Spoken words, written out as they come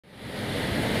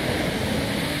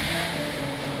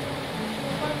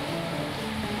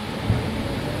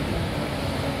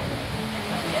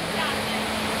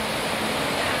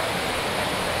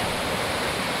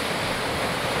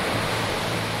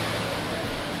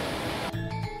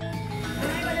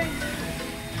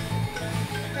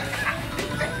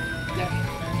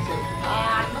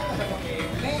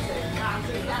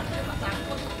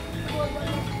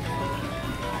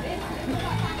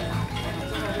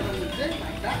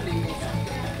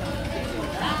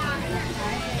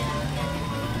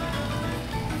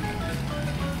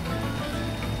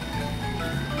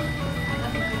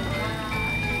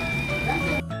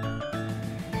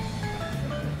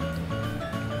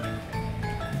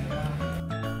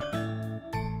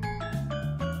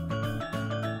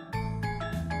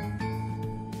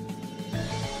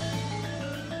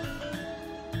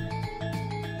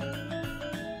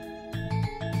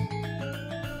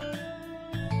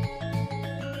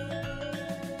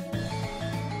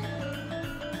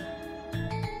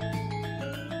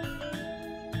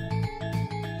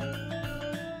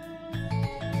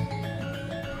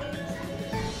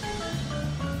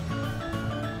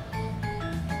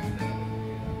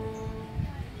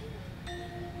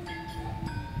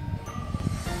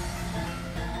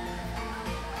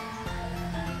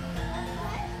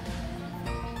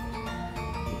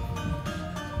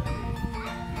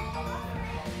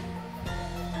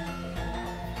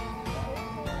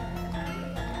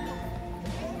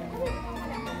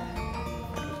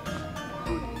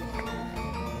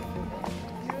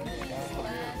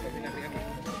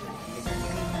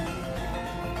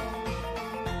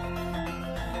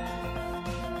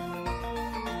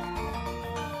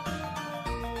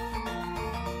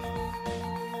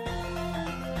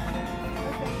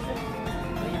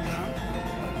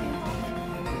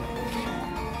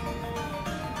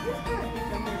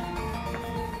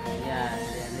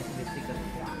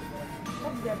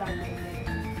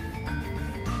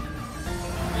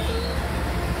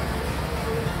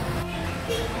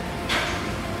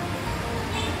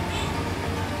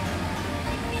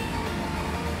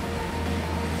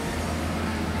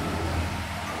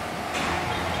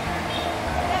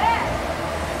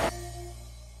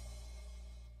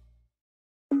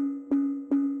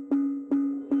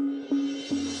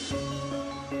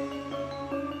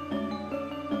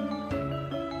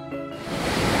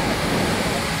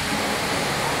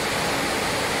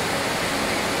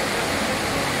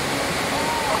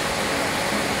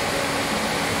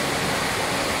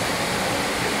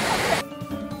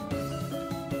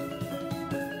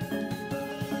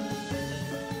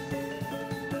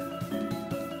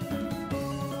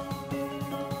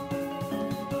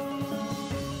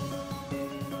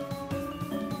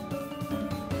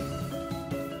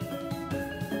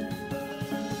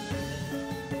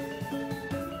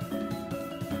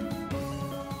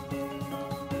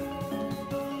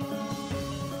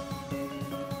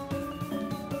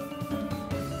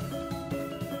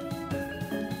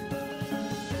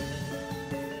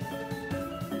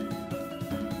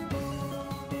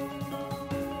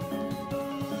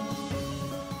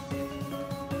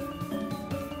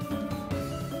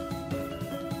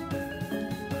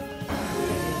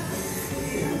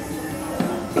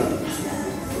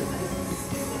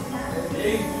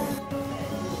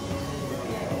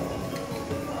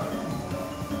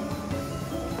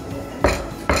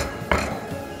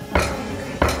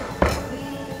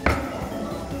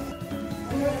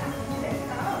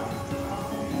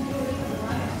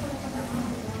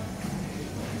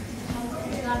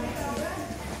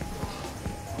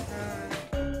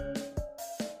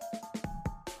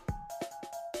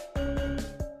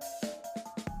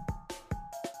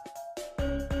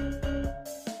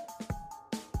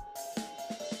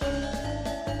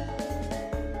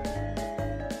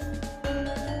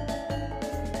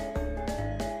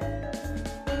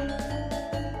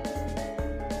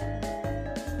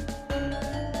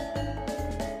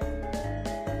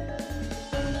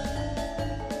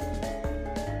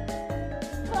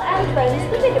Friends,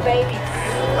 itu the babies.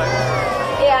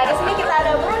 Ya, di sini kita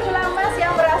ada burung jelamas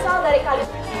yang berasal dari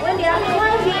Kalimantan yang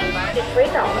climbing the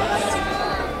treetops.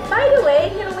 By the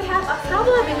way, here we have a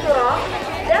couple of binturong.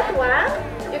 That one,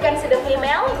 you can see the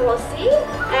female, Rosie,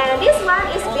 and this one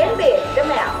is Bebek, the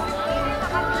male.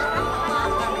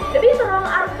 The binturong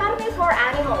are carnivore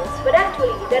animals, but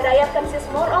actually, their diet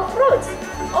consists more of fruits.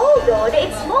 Although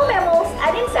they eat small mammals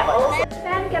and insects also,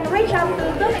 and can reach up to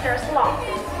 2 meters long.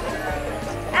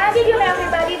 And did you know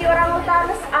everybody, the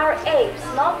orangutans are apes,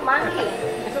 not monkey.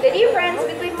 The difference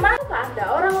between monkey,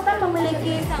 orangutan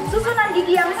memiliki susunan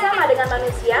gigi yang sama dengan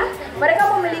manusia. Mereka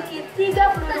memiliki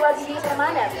 32 gigi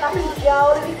permanen, tapi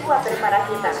jauh lebih kuat daripada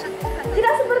kita.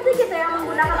 Tidak seperti kita yang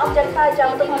menggunakan objek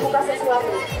tajam untuk membuka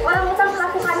sesuatu. Orangutan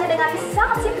melakukannya dengan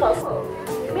sangat simpel.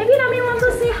 Maybe Nami want to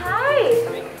say hi.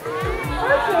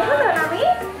 Okay, hello Nami.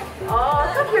 Oh,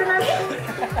 come here Nami.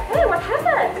 Hey, what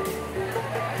happened?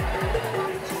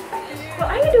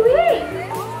 What are you doing?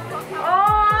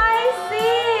 Oh, I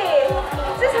see.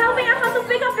 She's helping us to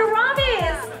pick up the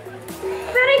rabbits.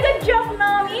 Very good job,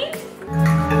 Nami.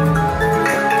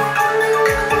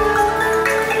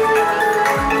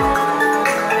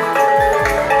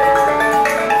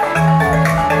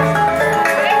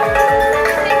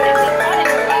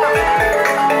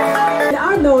 They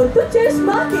are known to chase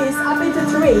monkeys up into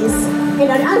trees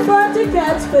in an effort to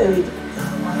catch food.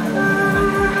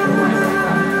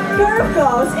 Curved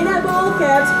claws enable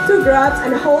cats to grab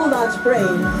and hold large prey,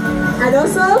 and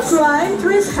also climb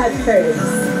trees headfirst.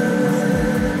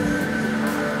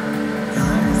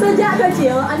 Sejak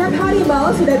kecil, anak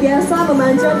harimau sudah biasa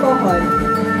memanjat pohon.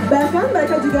 Bahkan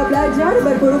mereka juga belajar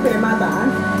berburu primata.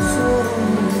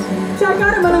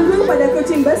 Cakar merenggung pada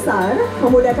kucing besar,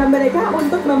 memudahkan mereka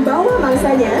untuk membawa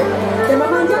mangsanya dan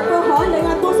memanjat pohon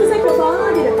dengan posisi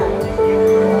kepala di depan.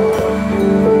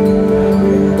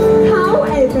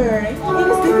 However, it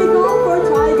is difficult for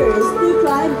tigers to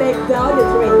climb back down the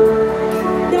tree.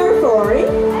 Therefore,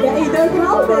 they either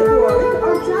crawl backward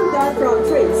or jump down from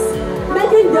trees,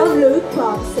 making them look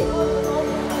clumsy.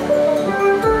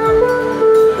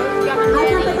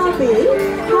 Akan tetapi,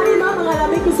 harimau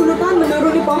mengalami kesulitan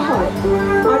menuruni pohon.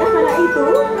 Oleh karena itu,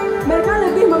 mereka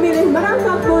lebih memilih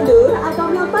merangkak mundur atau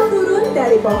melompat turun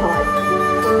dari pohon.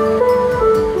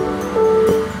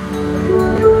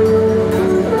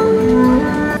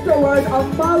 The word of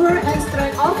power and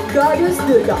strength of goddess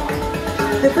Duda.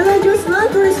 The villagers learn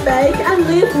to respect and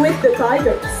live with the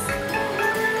tigers.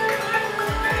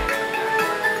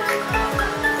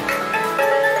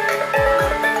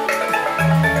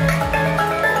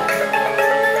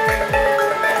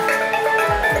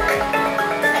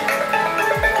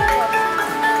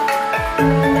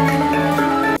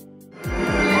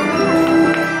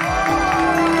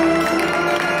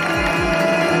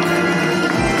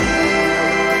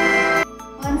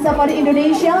 Safari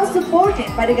Indonesia,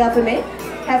 supported by the government,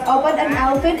 have opened an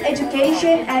elephant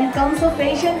education and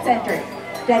conservation center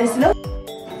that is located.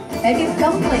 Make it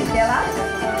complete, Della.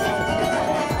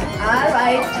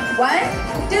 Alright,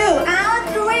 1, 2, and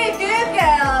 3, good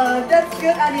girl. That's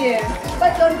good on you.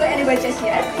 But don't go anywhere just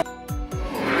yet.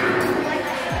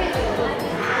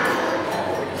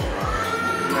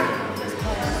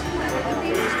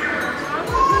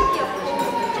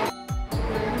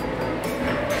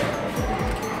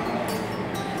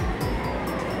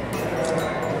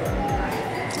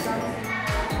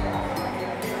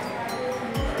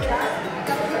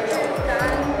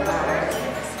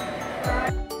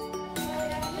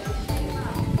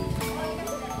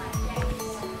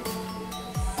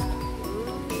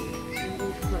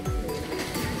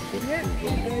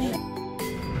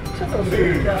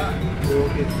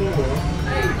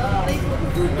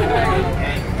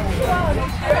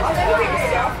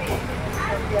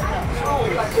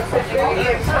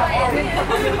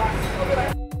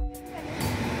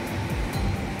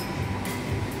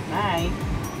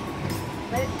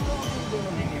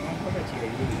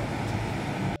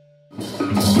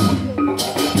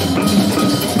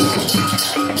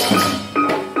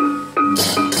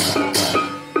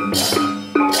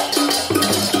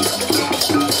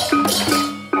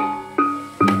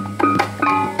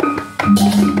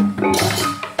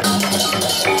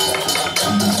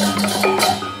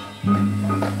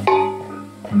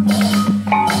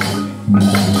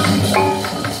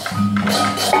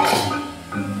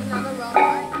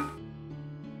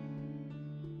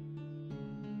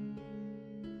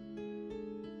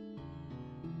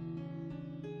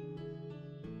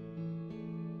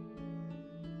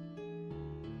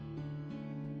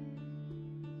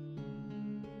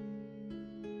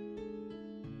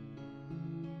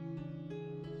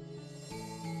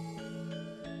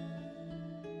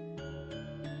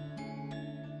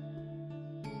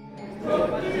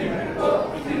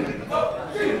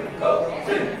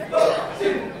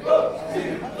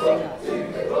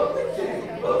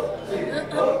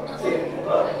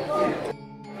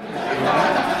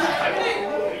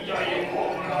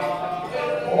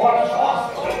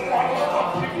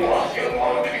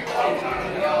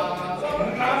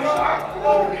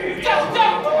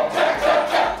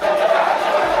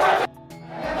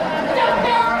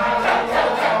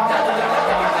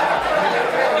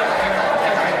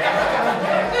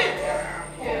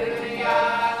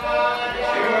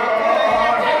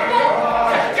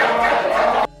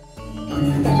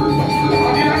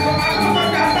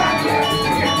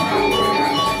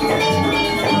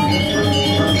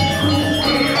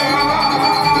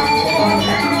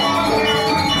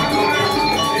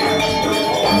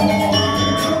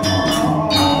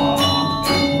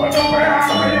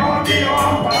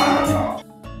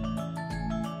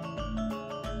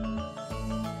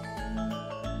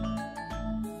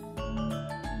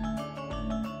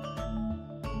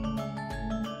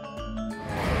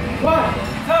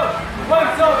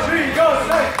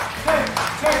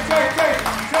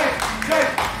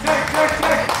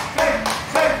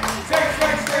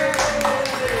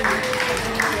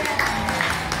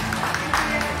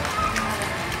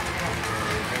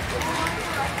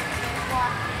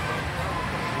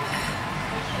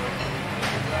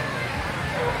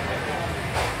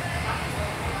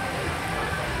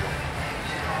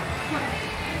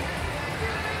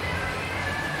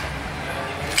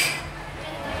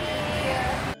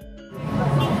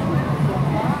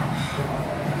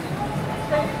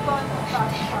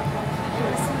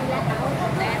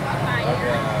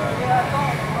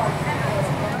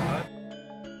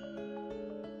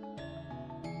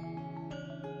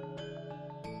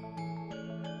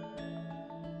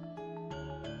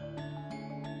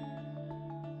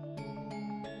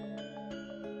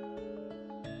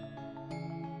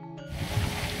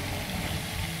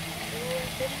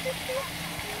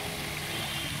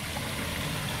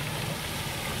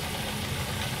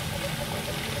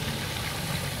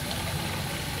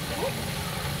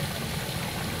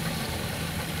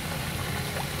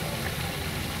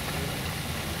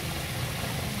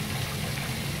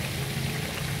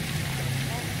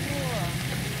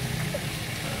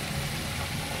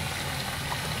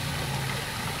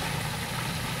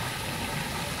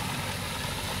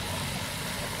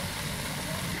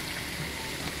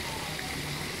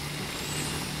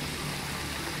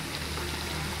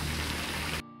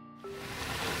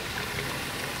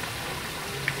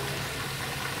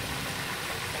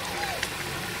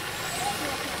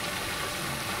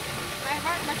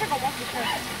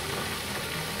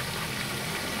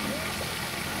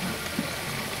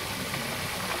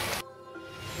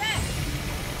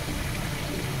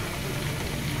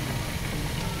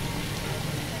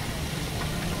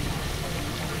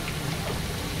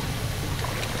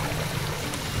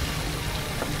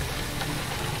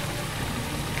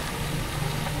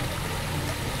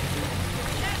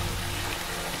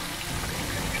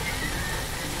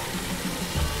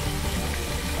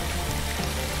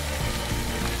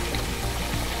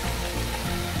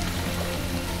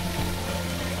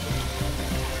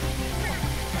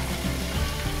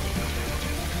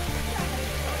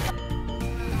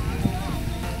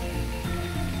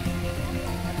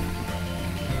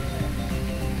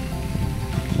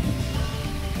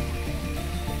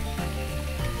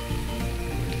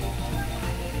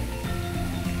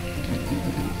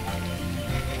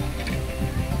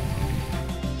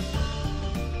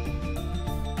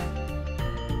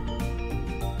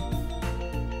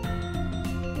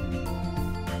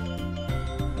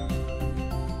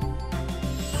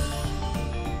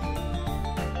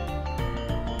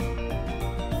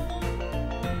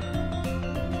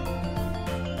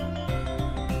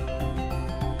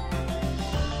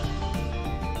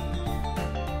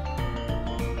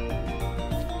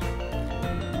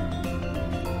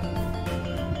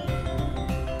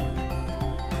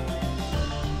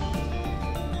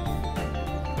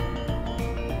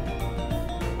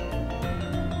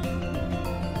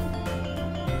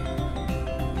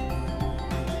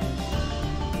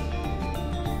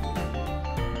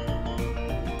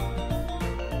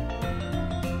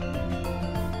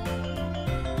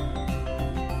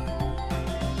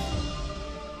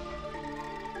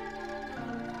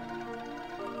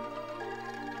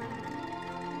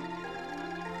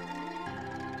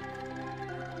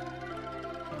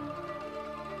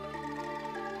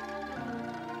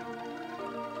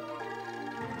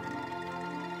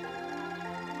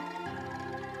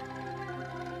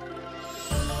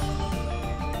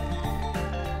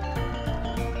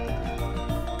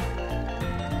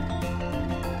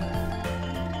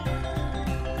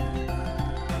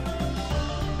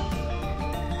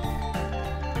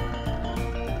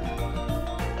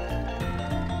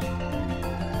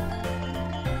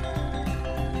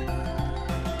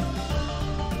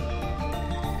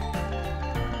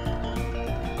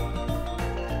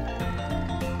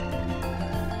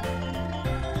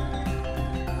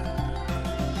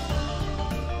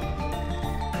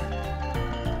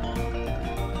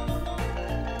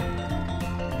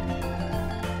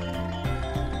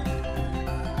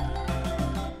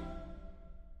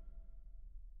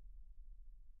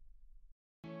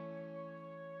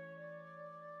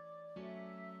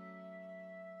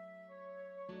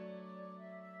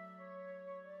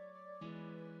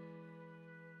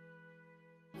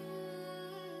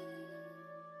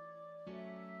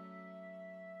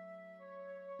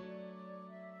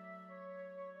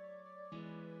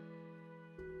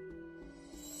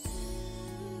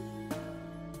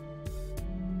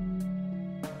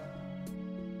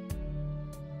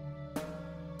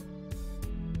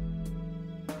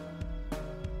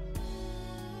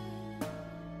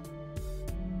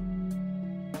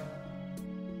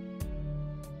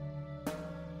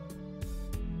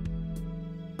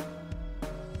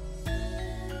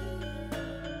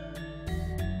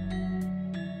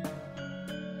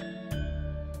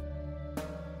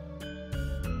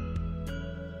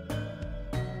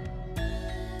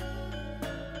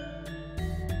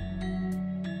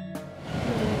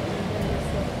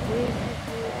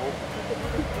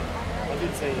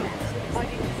 see it. I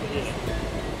didn't see it.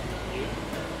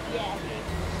 Yeah.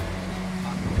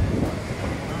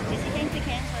 Is he going to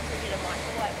cancel to get a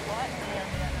microwave flight?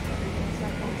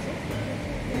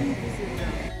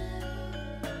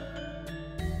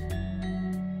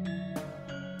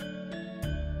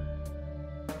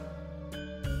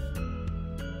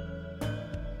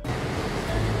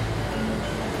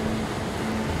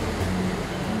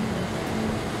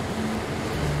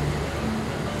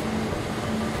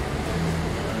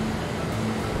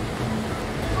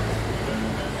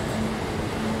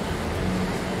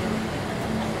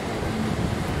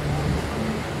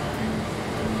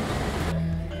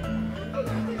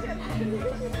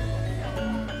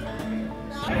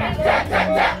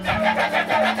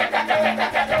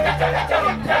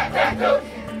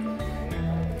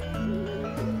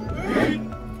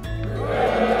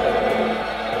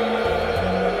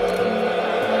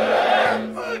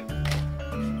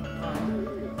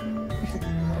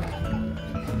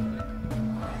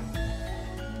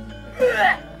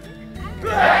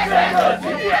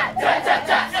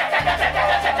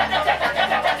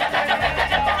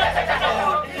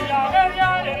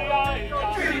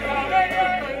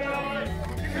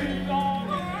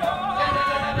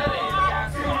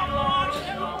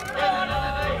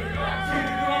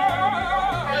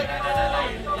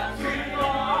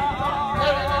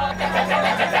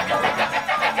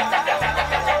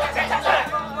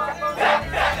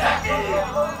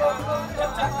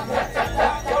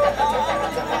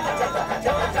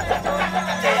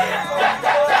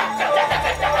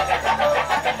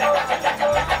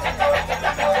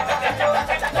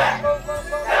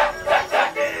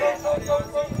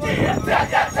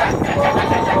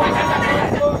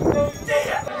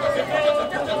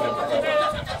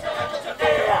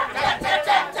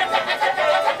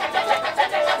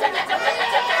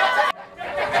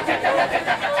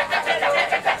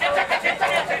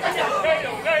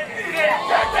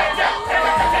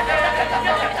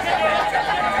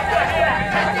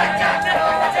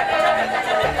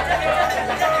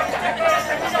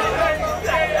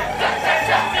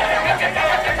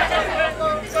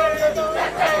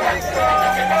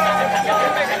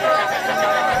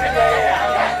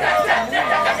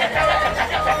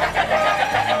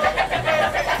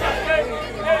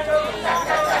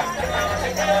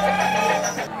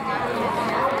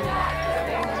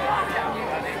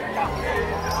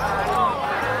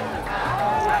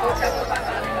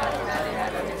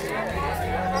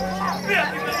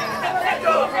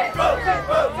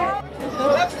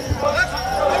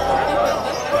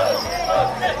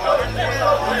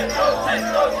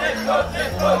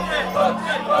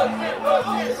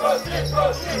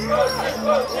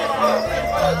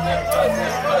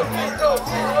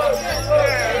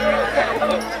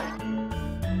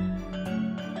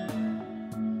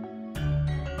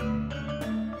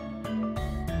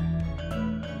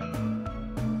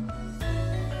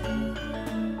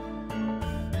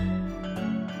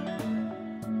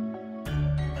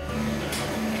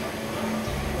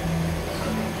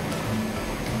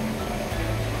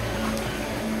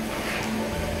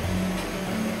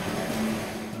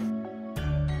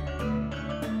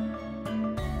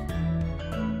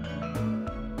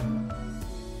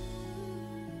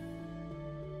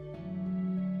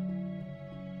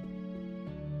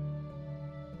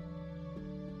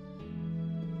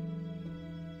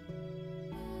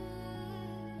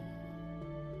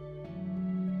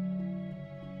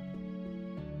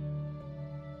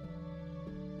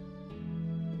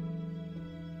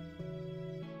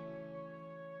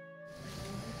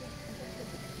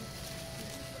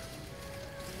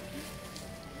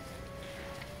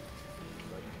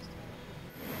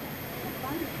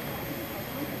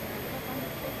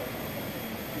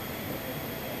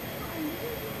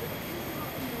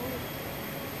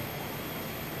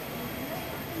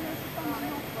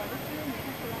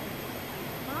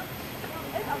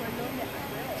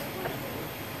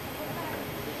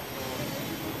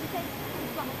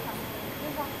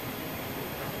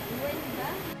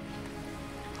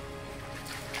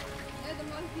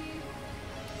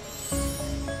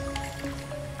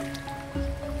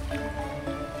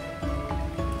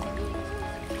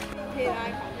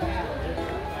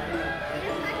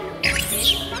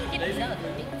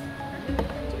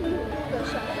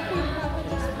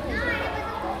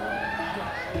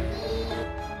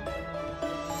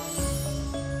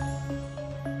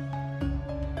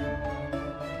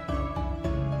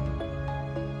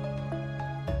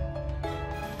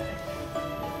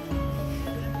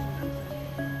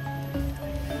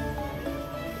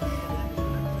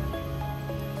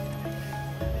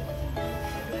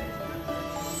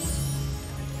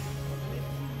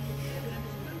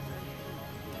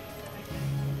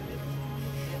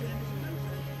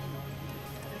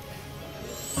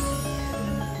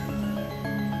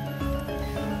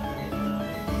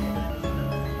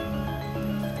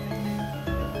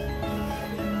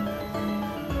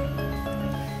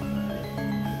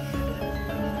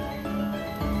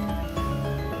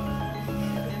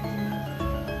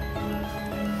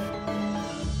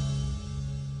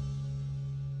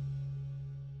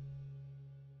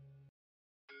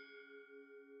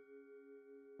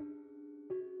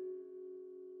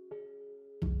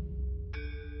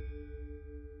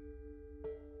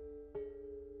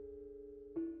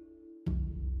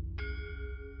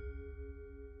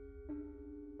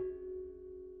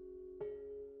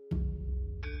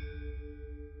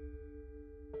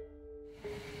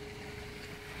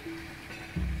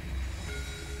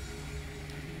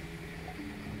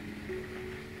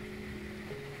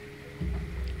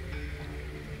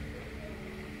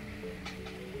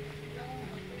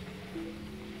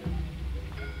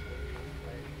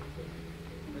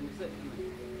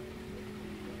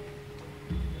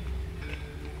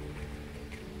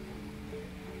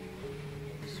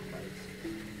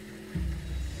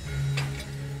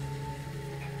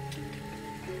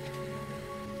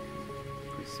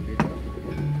 sepeda.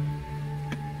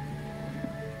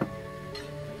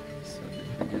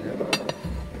 Sambil jalan.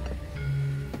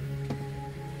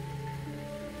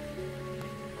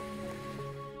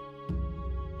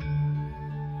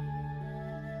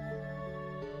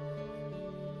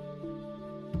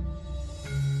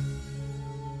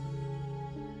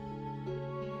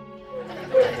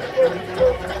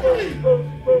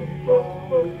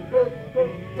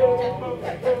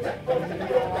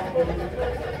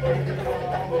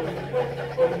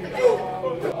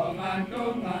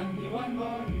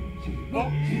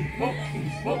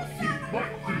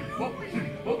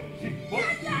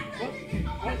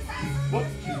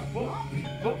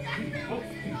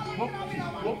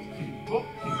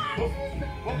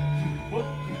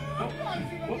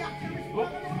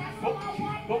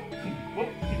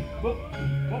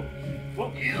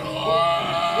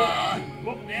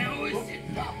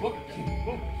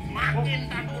 Makin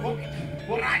takut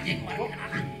rajin makin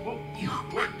anak.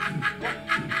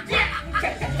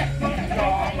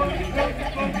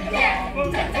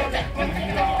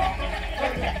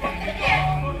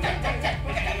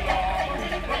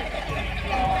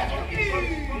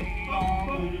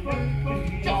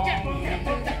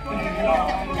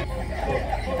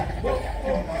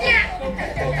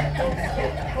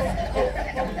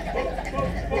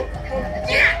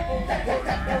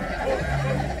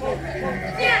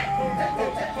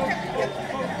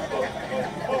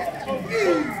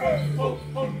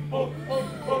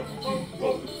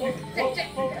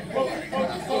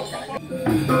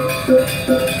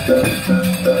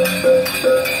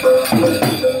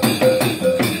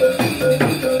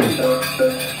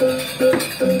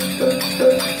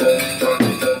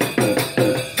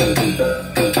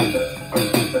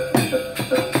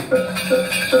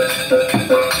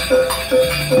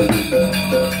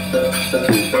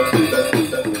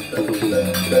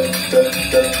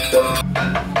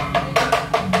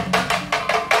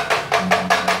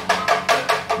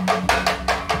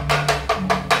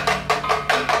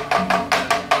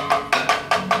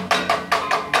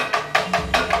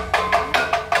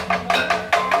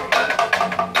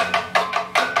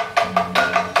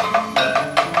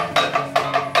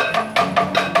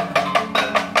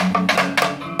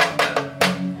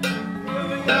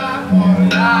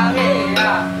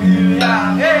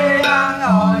 Hey!